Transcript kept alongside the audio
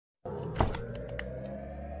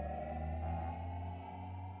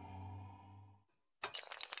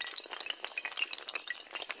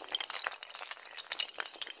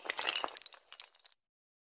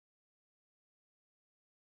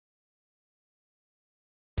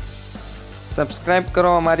Subscribe કરો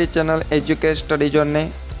અમારી channel educate study ઝોનને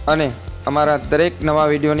અને અમારા દરેક નવા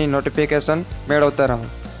વિડીયોની નોટિફિકેશન મેળવતા રહો.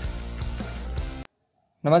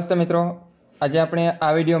 નમસ્તે મિત્રો, આજે આપણે આ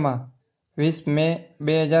વિડીયોમાં 20 મે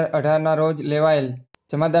 2018ના રોજ લેવાયેલ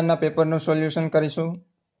જમાદારના પેપરનું સોલ્યુશન કરીશું.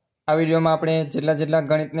 આ વિડીયોમાં આપણે જેટલા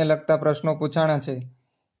ગણિતને લગતા પ્રશ્નો પૂછાણા છે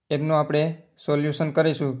એમનું આપણે સોલ્યુશન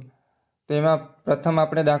કરીશું. તો એમાં પ્રથમ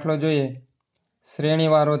આપણે દાખલો જોઈએ.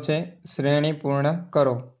 શ્રેણીવાળો છે, શ્રેણી પૂર્ણ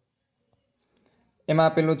કરો. એમાં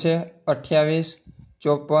આપેલું છે 28,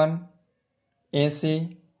 54, 80,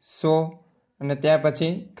 100 અને ત્યાર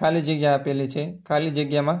પછી ખાલી જગ્યા આપેલી છે. ખાલી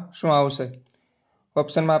જગ્યામાં શું આવશે?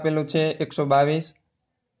 ઓપ્શનમાં આપેલું છે 122,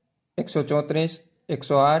 134,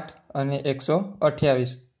 108 અને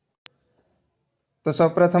 128. તો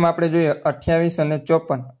સૌપ્રથમ આપણે જોઈએ 28 અને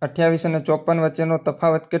 54. 28 અને 54 વચ્ચેનો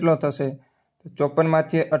તફાવત કેટલો થશે? તો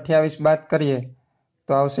 54માંથી 28 બાદ કરીએ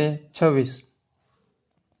તો આવશે 26.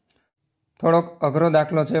 થોડોક અઘરો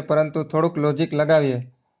દાખલો છે, પરંતુ થોડુંક લોજિક લગાવીએ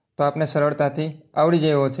તો આપણે સરળતાથી આવડી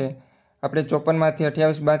જાય એવો છે. આપણે 54માંથી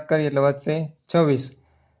 28 બાદ કરીએ એટલે વધશે 26.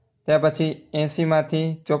 ત્યાર પછી 80માંથી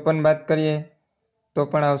 54 બાદ કરીએ તો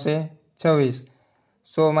પણ આવશે 26.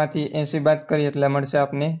 100માંથી 80 બાદ કરીએ એટલે મળશે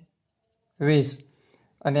આપને 20.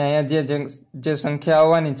 અને અહીંયા જે સંખ્યા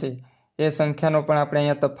આવવાની છે એ સંખ્યાનો પણ આપણે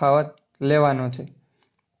અહીંયા તફાવત લેવાનો છે.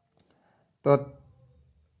 તો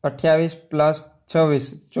 28 પ્લસ 26,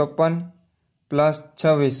 54 પ્લસ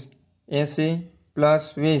 26, 80 પ્લસ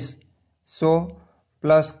 20, 100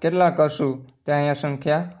 પ્લસ કેટલા કરશું ત્યાં અહીંયા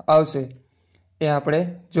સંખ્યા આવશે એ આપણે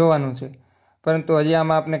જોવાનું છે. પરંતુ હજી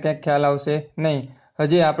આમાં આપણે કંઈક ખ્યાલ આવશે નહીં.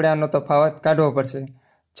 હજી આપણે આનો તફાવત કાઢવો પડશે.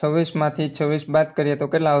 26માંથી 26 બાદ કરીએ તો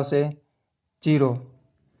કેટલા આવશે? 0.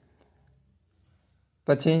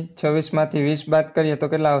 પછી 26માંથી 20 બાદ કરીએ તો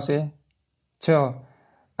કેટલા આવશે? 6.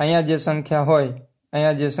 અહીંયા જે સંખ્યા હોય,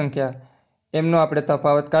 અહીંયા જે સંખ્યા એમનો આપણે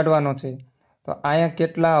તફાવત કાઢવાનો છે. તો અહીંયા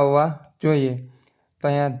કેટલા આવવા જોઈએ? તો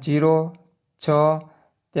અહીંયા 0, 6,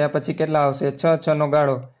 ત્યાર પછી કેટલા આવશે? 6 નો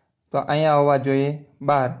ગાળો, તો અહીંયા આવવા જોઈએ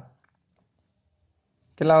 12.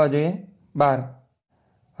 કેટલા આવવા જોઈએ? 12.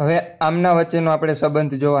 હવે આમના વચ્ચેનો આપણે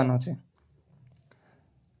સંબંધ જોવાનો છે.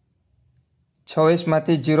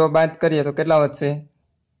 26માંથી 0 બાદ કરીએ તો કેટલા વધશે?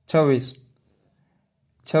 26.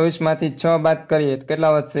 26માંથી 6 બાદ કરીએ તો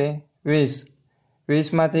કેટલા વધશે? 20.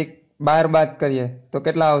 20માંથી 12 બાદ કરીએ તો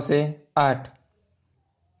કેટલા આવશે? 8.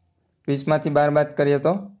 20માંથી 12 બાદ કરીએ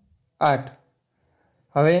તો 8.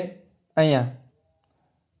 હવે અહીંયા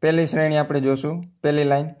પહેલી શ્રેણી આપણે જોશું. પહેલી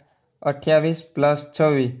line 28 plus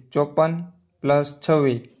 26, 54 plus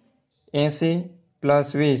 26, 80 plus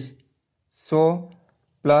 20, 100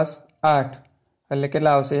 plus 8 એટલે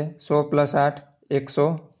કેટલા આવશે? 100 પ્લસ 8,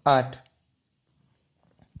 108.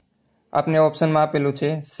 આપને ઓપ્શનમાં આપેલું છે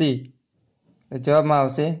સી. જવાબમાં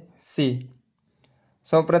આવશે સી.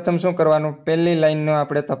 સૌપ્રથમ શું કરવાનું? પહેલી લાઈનનો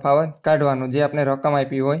આપણે તફાવત કાઢવાનો, જે આપણે રકમ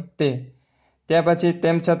આપી હોય તે. ત્યાર પછી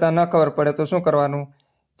તેમ છતાં ન ખબર પડે તો શું કરવાનું?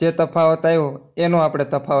 જે તફાવત આવ્યો એનો આપણે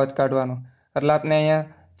તફાવત કાઢવાનો. એટલે આપણે અહીંયા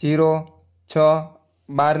 0, 6,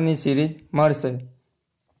 12ની સિરીઝ મળશે.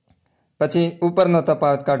 પછી ઉપરનો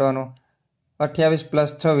તફાવત કાઢવાનો. 28 plus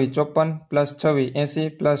 26, 54 plus 26, 80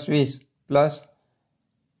 plus 20 plus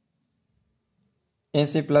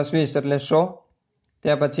 80 plus 20 એટલે 100.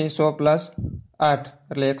 ત્યાર પછી 100 પ્લસ 8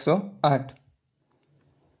 એટલે 108.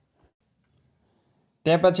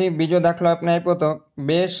 ત્યાર પછી બીજો દાખલો આપણે આપ્યો તો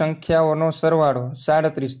બે સંખ્યાઓનો સરવાળો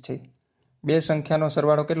 37 છે. બે સંખ્યાનો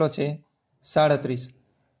સરવાળો કેટલો છે? 37.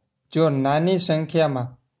 જો નાની સંખ્યામાં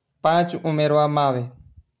 5 ઉમેરવામાં આવે,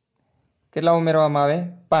 કેટલા ઉમેરવામાં આવે?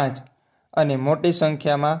 5. અને મોટી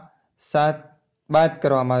સંખ્યામાં 7 બાદ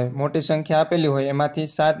કરવામાં આવે, મોટી સંખ્યા આપેલી હોય એમાંથી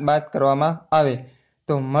 7 બાદ કરવામાં આવે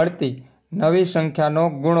તો મળતી નવી સંખ્યાનો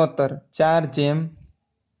ગુણોત્તર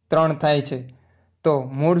 4:3 થાય છે. તો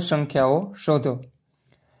મૂળ સંખ્યાઓ શોધો.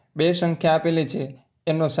 બે સંખ્યા આપેલી છે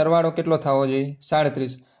એનો સરવાળો કેટલો થવો જોઈએ?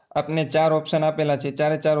 37. આપને 4 ઓપ્શન આપેલા છે.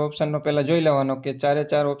 4 ઓપ્શનનો પહેલા જોઈ લેવાનો કે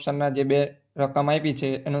 4 ઓપ્શનના જે બે રકમ આપી છે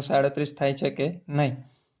એનો 37 થાય છે કે નહીં.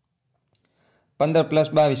 15 પ્લસ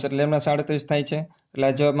 22 એટલે એમના 37 થાય છે, એટલે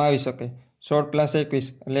આ જવાબમાં આવી શકે. 16 પ્લસ 21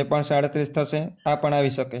 એટલે પણ 37 થશે, આ પણ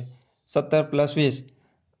આવી શકે. 17 પ્લસ 20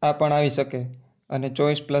 આ પણ આવી શકે. અને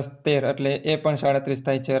 24 પ્લસ 13 એટલે એ પણ 37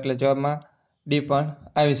 થાય છે, એટલે જવાબમાં ડી પણ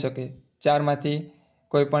આવી શકે. 4માંથી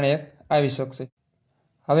કોઈ પણ એક આવી શકશે.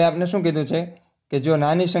 હવે આપણે શું કીધું છે કે જો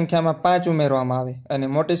નાની સંખ્યામાં 5 ઉમેરવામાં આવે અને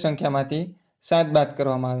મોટી સંખ્યામાંથી 7 બાદ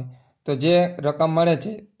કરવામાં આવે તો જે રકમ મળે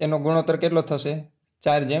છે એનો ગુણોત્તર કેટલો થશે?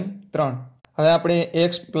 4:3. હવે આપણે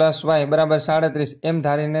x પ્લસ y બરાબર 37 એમ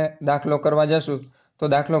ધારીને દાખલો કરવા જશું તો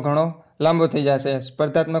દાખલો ઘણો લાંબો થઈ જશે.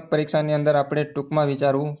 સ્પર્ધાત્મક પરીક્ષાની અંદર આપણે ટૂંકમાં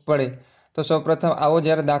વિચારવું પડે. તો સૌપ્રથમ આવો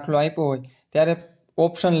જ્યારે દાખલો આપ્યો હોય ત્યારે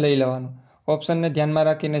ઓપ્શન લઈ લેવાનું. ઓપ્શનને ધ્યાનમાં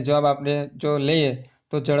રાખીને જવાબ આપણે જો લઈએ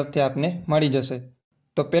તો ઝડપથી આપને મળી જશે.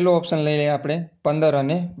 તો પહેલું ઓપ્શન લઈ લઈએ આપણે 15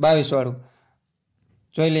 અને 22 વાળું.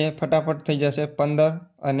 જોઈ લઈએ, ફટાફટ થઈ જશે 15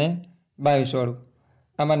 અને 22 વાળું.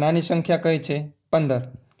 આમાં નાની સંખ્યા કઈ છે? 15.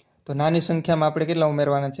 તો નાની સંખ્યામાં આપણે કેટલા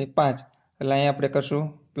ઉમેરવાના છે? 5. એટલે અહીંયા આપણે કરશું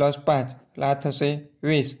 +5, એટલે આ થશે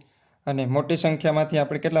 20. અને મોટી સંખ્યામાંથી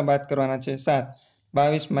આપણે કેટલા બાદ કરવાના છે? 7.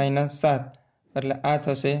 22 - 7, એટલે આ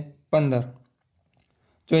થશે 15.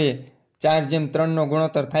 જોઈએ 4:3 નો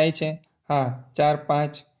ગુણોત્તર થાય છે. હા, 4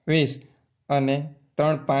 5 20 અને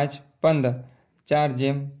 3 5 15.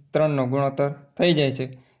 4:3 નો ગુણોત્તર થઈ જાય છે.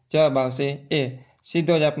 જવાબ આવશે એ.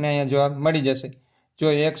 સીધો જ આપણે અહીંયા જવાબ મળી જશે. જો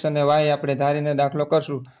x અને y આપણે ધારીને દાખલો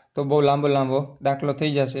કરશું તો બહુ લાંબો દાખલો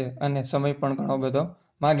થઈ જશે અને સમય પણ ઘણો બધો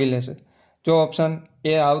માગી લેશે. જો ઓપ્શન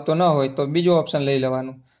એ આવતો ન હોય તો બીજું ઓપ્શન લઈ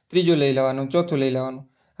લેવાનું, ત્રીજું લઈ લેવાનું, ચોથું લઈ લેવાનું.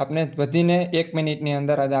 આપણે વધીને 1 મિનિટની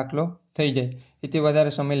અંદર આ દાખલો થઈ જાય. એથી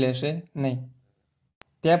વધારે સમય લેશે નહીં.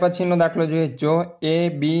 ત્યાર પછીનો દાખલો જોઈએ. જો a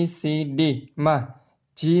b c d માં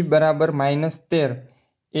g બરાબર -13,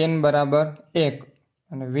 n બરાબર 1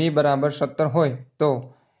 અને v બરાબર 17 હોય તો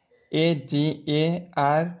a g a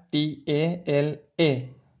r t a l a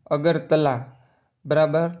Agartala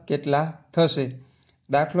બરાબર કેટલા થશે?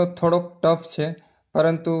 દાખલો થોડોક ટફ છે,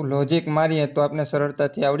 પરંતુ લોજિક મારીએ તો આપણે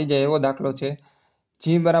સરળતાથી આવડી જાય એવો દાખલો છે. g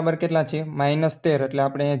બરાબર કેટલા છે? -13, એટલે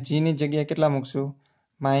આપણે અહીંયા g ની જગ્યાએ કેટલા મૂકશું?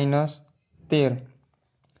 -13.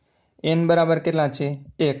 n બરાબર કેટલા છે?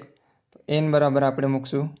 1, તો n બરાબર આપણે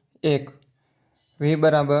મૂકશું 1. v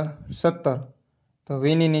બરાબર 17, તો v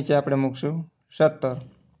ની નીચે આપણે મૂકશું 17.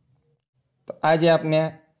 તો આ જે આપણે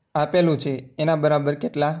આપેલું છે એના બરાબર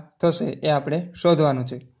કેટલા થશે એ આપણે શોધવાનું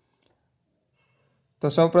છે. તો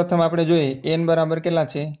સૌપ્રથમ આપણે જોઈએ n બરાબર કેટલા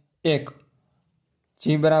છે? 1, g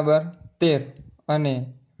બરાબર 13 અને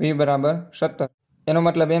v બરાબર 17. એનો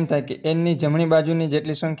મતલબ એમ થાય કે n ની જમણી બાજુની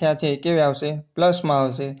જેટલી સંખ્યા છે એ કેવી આવશે? પ્લસમાં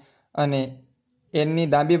આવશે. અને n ની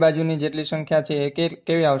ડાબી બાજુની જેટલી સંખ્યા છે એ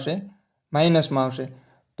કેવી આવશે? માઇનસમાં આવશે.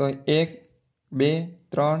 તો 1 2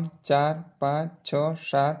 3 4 5 6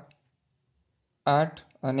 7 8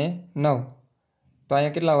 અને 9. તો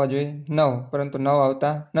અહીંયા કેટલા આવવા જોઈએ? 9, પરંતુ 9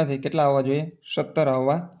 આવતા નથી. કેટલા આવવા જોઈએ? 17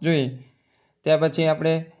 આવવા જોઈએ. ત્યાર પછી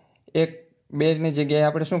આપણે 1 2 ની જગ્યાએ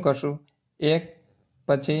આપણે શું કરશું? 1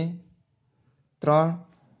 પછી 3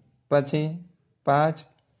 પછી 5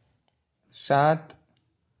 7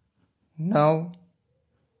 9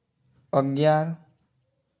 11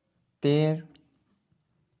 13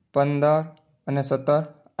 15 અને 17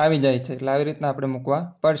 આવી જાય છે. એટલે આવી રીતના આપણે મૂકવા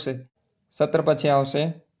પડશે. 17 પછી આવશે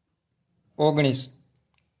 19,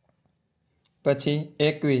 પછી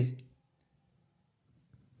 21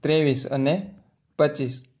 23 અને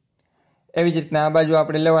 25. એવી જ રીતના આ બાજુ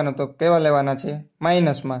આપણે લેવાનું, તો કેવા લેવાના છે?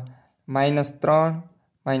 માઇનસમાં. -3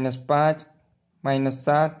 -5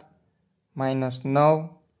 -7 -9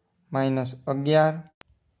 -11.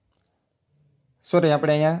 સોરી,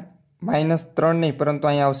 આપણે અહીંયા -3 નહીં, પરંતુ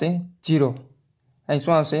અહીંયા આવશે 0. અહીં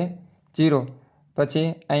શું આવશે? 0. પછી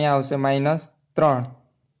અહીંયા આવશે -3,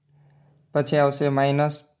 પછી આવશે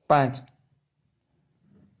 -5,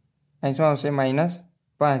 અહીં શું આવશે?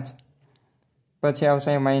 -5, પછી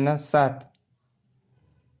આવશે -7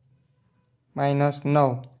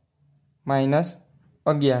 -9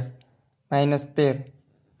 -11 -13,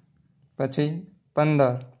 પછી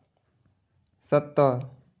 15 17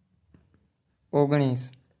 19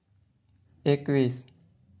 21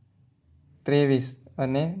 23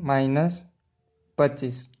 અને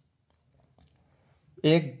 -25.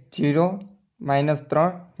 1 0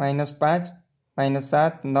 -3 -5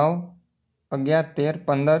 -7 9 11 13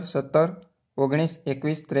 15 17 19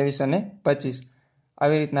 21 23 અને 25.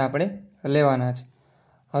 આવી રીતના આપણે લેવાના છે.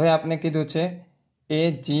 હવે આપણે કીધું છે a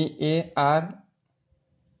g a r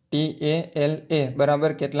t a l a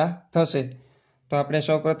બરાબર કેટલા થશે? તો આપણે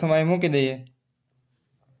સૌપ્રથમ અહીં મૂકી દઈએ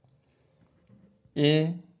a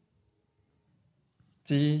g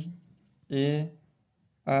a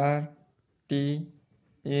r t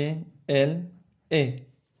a l a.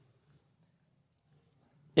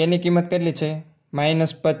 એની કિંમત કેટલી છે?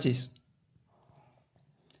 -25.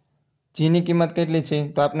 g ની કિંમત કેટલી છે?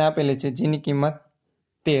 તો આપણે આપેલી છે g ની કિંમત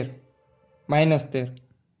 13, -13.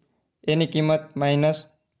 એની કિંમત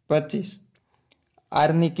 -25.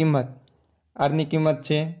 r ની કિંમત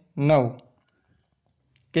છે 9.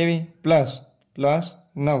 કેવી?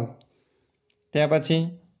 +9. ત્યાર પછી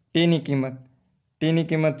t ની કિંમત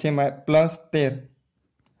છે +13,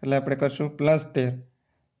 એટલે આપણે કરશું +13.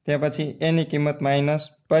 ત્યાર પછી એની કિંમત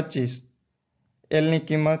 -25. l ની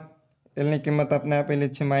કિંમત આપણે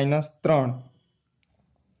આપેલી છે -3.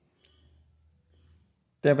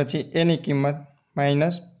 ત્યાર પછી એની કિંમત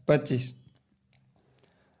 -25.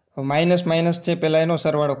 માઇનસ માઇનસ છે, પહેલાં એનો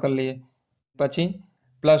સરવાળો કરી લઈએ, પછી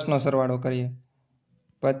પ્લસનો સરવાળો કરીએ.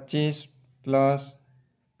 25 plus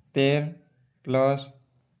 13 plus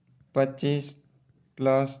 25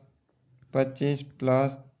 plus 25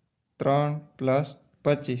 plus 3 plus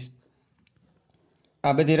 25.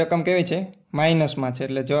 આ બધી રકમ કેવી છે? માઇનસમાં છે,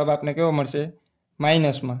 એટલે જવાબ આપને કેવો મળશે?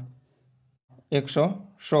 માઇનસમાં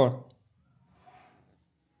 116.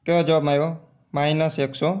 કેવો જવાબ આવ્યો?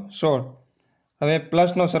 -116. હવે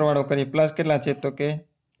પ્લસનો સરવાળો કરીએ. પ્લસ કેટલા છે? તો કે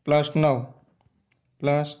 +9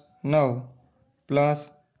 પ્લસ 9 પ્લસ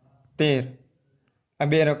 13. આ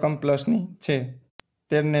બે રકમ પ્લસની છે.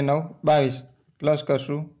 13 ને 9 22. પ્લસ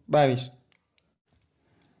કરશું 22.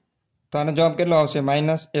 તો આનો જવાબ કેટલો આવશે?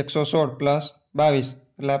 -116 પ્લસ 22,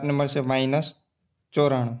 એટલે આપને મળશે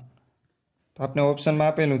 -94. તો આપણે ઓપ્શનમાં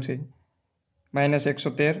આપેલું છે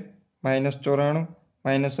 -113, -94,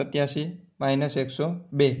 -87,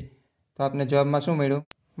 -102. તો આપને જવાબમાં શું મળ્યું?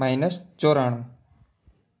 -94.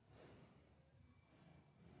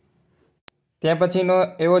 ત્યાર પછીનો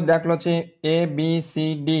એવો જ દાખલો છે.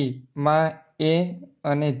 ABCD માં A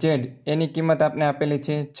અને Z એની કિંમત આપને આપેલી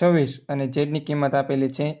છે 26 અને Z ની કિંમત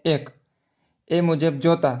આપેલી છે 1. એ મુજબ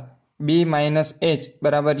જોતા B - H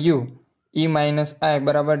બરાબર U, E - I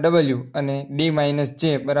બરાબર W અને D - J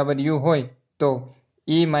બરાબર U હોય તો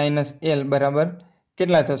E - L બરાબર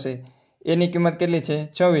કેટલા થશે? એની કિંમત કેટલી છે?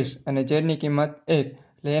 26 અને Z ની કિંમત 1.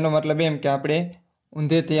 એટલે એનો મતલબ એમ કે આપણે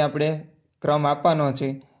ઊંધેથી આપણે ક્રમ આપવાનો છે.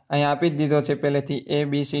 અહીંયા આપી જ દીધો છે પહેલેથી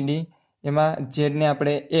ABCD. એમાં Z ને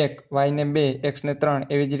આપણે 1, Y ને 2, X ને 3,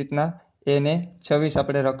 એવી જ રીતના A ને 26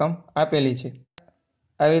 આપણે રકમ આપેલી છે.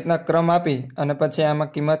 આવી રીતના ક્રમ આપી અને પછી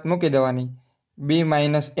આમાં કિંમત મૂકી દેવાની. B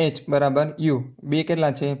 - H બરાબર U. B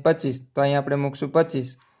કેટલા છે? 25. તો અહીંયા આપણે મૂકશું 25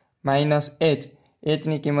 માઇનસ H. H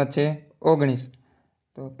ની કિંમત છે 19.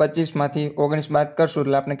 તો 25 માંથી 19 બાદ કરશું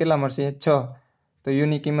એટલે આપણે કેટલા મળશે? 6. તો U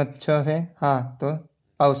ની કિંમત 6 છે? હા, તો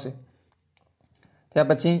આવશે. ત્યાર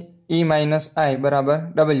પછી E - I બરાબર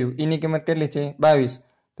W. E ની કિંમત કેટલી છે? 22.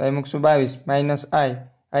 તો અહીં મૂકશું 22 માઇનસ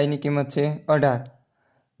I ની કિંમત છે 18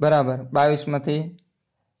 બરાબર 22 માંથી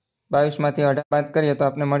 18 બાદ કરીએ તો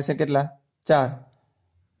આપણે મળશે કેટલા? 4.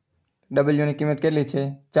 W ની કિંમત કેટલી છે?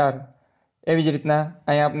 4. એવી જ રીતના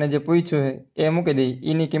અહીંયા આપણે જે પૂછ્યું છે એ મૂકી દઈએ.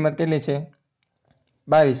 E ની કિંમત કેટલી છે?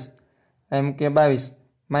 22. અહીં મૂકીએ 22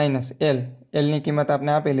 માઇનસ L. L ની કિંમત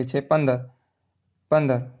આપણે આપેલી છે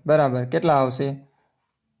 15 બરાબર કેટલા આવશે?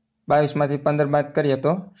 22 માંથી 15 બાદ કરીએ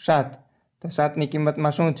તો 7. તો 7 ની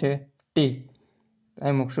કિંમતમાં શું છે? T.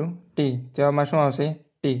 અહીં મૂકશું T. જવાબમાં શું આવશે?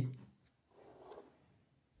 T.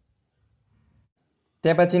 તે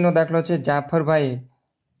પછીનો દાખલો છે. જાફરભાઈએ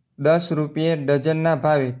 10 રૂપિયે ડઝનના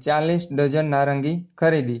ભાવે 40 ડઝન નારંગી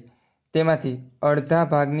ખરીદી. તેમાંથી અડધા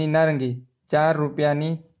ભાગની નારંગી 4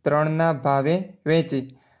 રૂપિયાની 3ના ભાવે વેચી.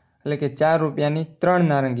 એટલે કે 4 રૂપિયાની 3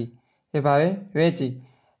 નારંગી એ ભાવે વેચી.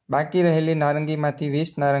 બાકી રહેલી નારંગીમાંથી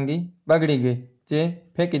 20 નારંગી બગડી ગઈ, જે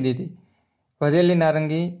ફેંકી દીધી. વધેલી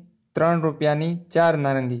નારંગી 3 રૂપિયાની 4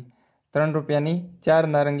 નારંગી 3 રૂપિયાની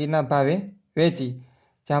 4 નારંગીના ભાવે વેચી.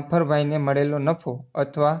 જાફરભાઈને મળેલો નફો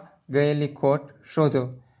અથવા ગયેલી ખોટ શોધો.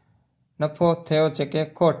 નફો થયો છે કે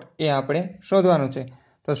ખોટ એ આપણે શોધવાનું છે.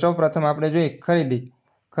 તો સૌપ્રથમ આપણે જોઈએ ખરીદી.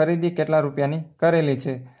 ખરીદી કેટલા રૂપિયાની કરેલી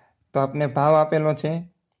છે? તો આપણે ભાવ આપેલો છે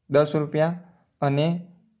 10 રૂપિયા અને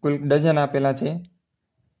કુલ ડઝન આપેલા છે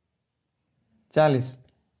 40.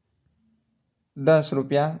 10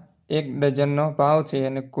 રૂપિયા એક ડઝનનો ભાવ છે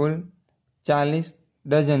અને કુલ 40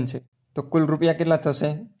 ડઝન છે. તો કુલ રૂપિયા કેટલા થશે?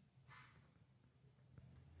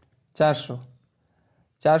 400.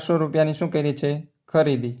 400 રૂપિયાની શું કરી છે?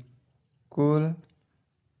 ખરીદી. કુલ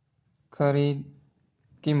ખરીદ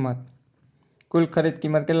કિંમત. કુલ ખરીદ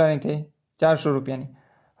કિંમત કેટલાની થઈ? 400 રૂપિયાની.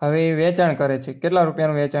 હવે એ વેચાણ કરે છે. કેટલા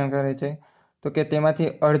રૂપિયાનું વેચાણ કરે છે? તો કે તેમાંથી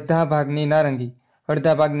અડધા ભાગની નારંગી.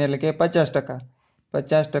 અડધા ભાગની એટલે કે 50%.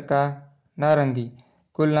 50% નારંગી.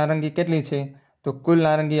 કુલ નારંગી કેટલી છે? તો કુલ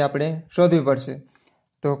નારંગી આપણે શોધવી પડશે.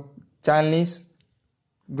 તો 40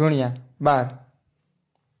 ગુણ્યા 12.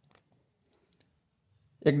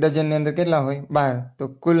 એક ડઝનની અંદર કેટલા હોય? 12. તો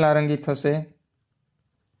કુલ નારંગી થશે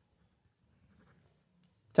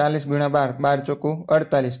 40 ગુણ્યા 12. 12 ચોકું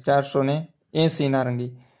 48. 480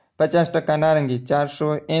 નારંગી. 50% નારંગી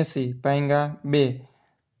 480 ભાગ્યા 2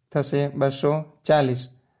 થશે 240.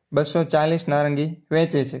 240 નારંગી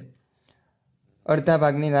વેચે છે. અડધા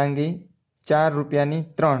ભાગની નારંગી 4 રૂપિયાની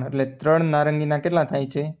 3, એટલે 3 નારંગીના કેટલા થાય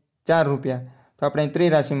છે? 4 રૂપિયા. તો આપણે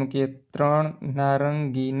ત્રિરાશિ મૂકીએ. 3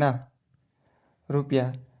 નારંગીના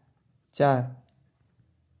રૂપિયા 4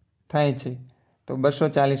 થાય છે. તો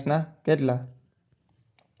 240ના કેટલા?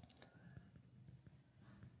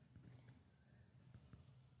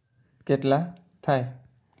 કેટલા થાય?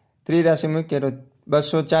 ત્રિરાશિ મૂકીએ તો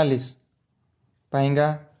 240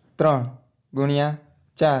 ભાગ્યા 3 ગુણ્યા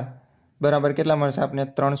 4 બરાબર કેટલા મળશે આપણે?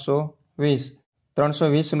 320.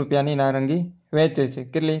 320 રૂપિયાની નારંગી વેચે છે.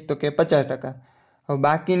 કેટલી? તો કે 50%. હવે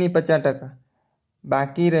બાકીની 50%,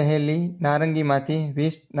 બાકી રહેલી નારંગીમાંથી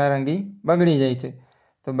 20 નારંગી બગડી જાય છે.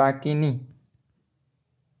 તો બાકીની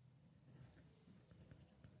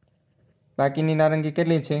નારંગી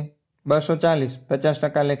કેટલી છે? 240.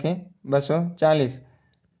 50% લેખે 240.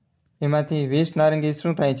 એમાંથી 20 નારંગી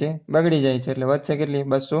શું થાય છે? બગડી જાય છે. એટલે વધશે કેટલી?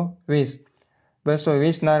 220.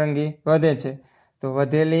 220 નારંગી વધે છે. તો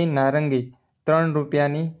વધેલી નારંગી 3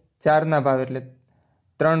 રૂપિયાની 4ના ભાવ, એટલે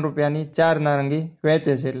 3 રૂપિયાની 4 નારંગી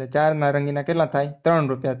વેચે છે. એટલે 4 નારંગીના કેટલા થાય? 3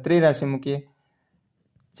 રૂપિયા. ત્રિરાશી મૂકીએ.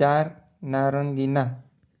 4 નારંગીના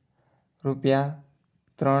રૂપિયા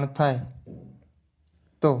 3 થાય.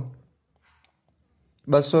 તો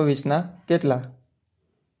 220ના કેટલા?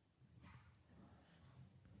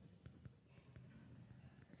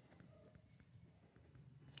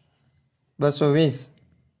 220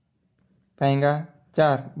 ભાગ્યા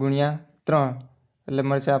 4 ગુણ્યા 3 એટલે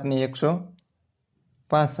મળશે આપને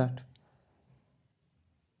 165.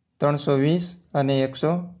 320 અને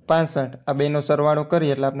 165 આ બેનો સરવાળો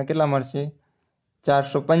કરીએ એટલે આપણે કેટલા મળશે?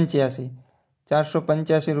 485.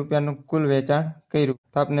 485 રૂપિયાનું કુલ વેચાણ કર્યું.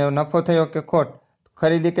 તો આપણે નફો થયો કે ખોટ?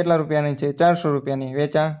 ખરીદી કેટલા રૂપિયાની છે? 400 રૂપિયાની.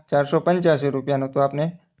 વેચાણ 485 રૂપિયાનું. તો આપણે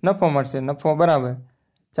નફો મળશે. નફો બરાબર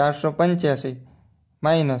 485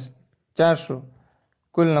 માઇનસ 400,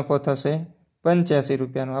 કુલ નફો થશે 85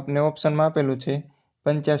 રૂપિયાનો. આપણે ઓપ્શનમાં આપેલું છે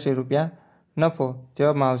 85 રૂપિયા નફો.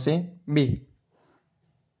 જવાબમાં આવશે બી.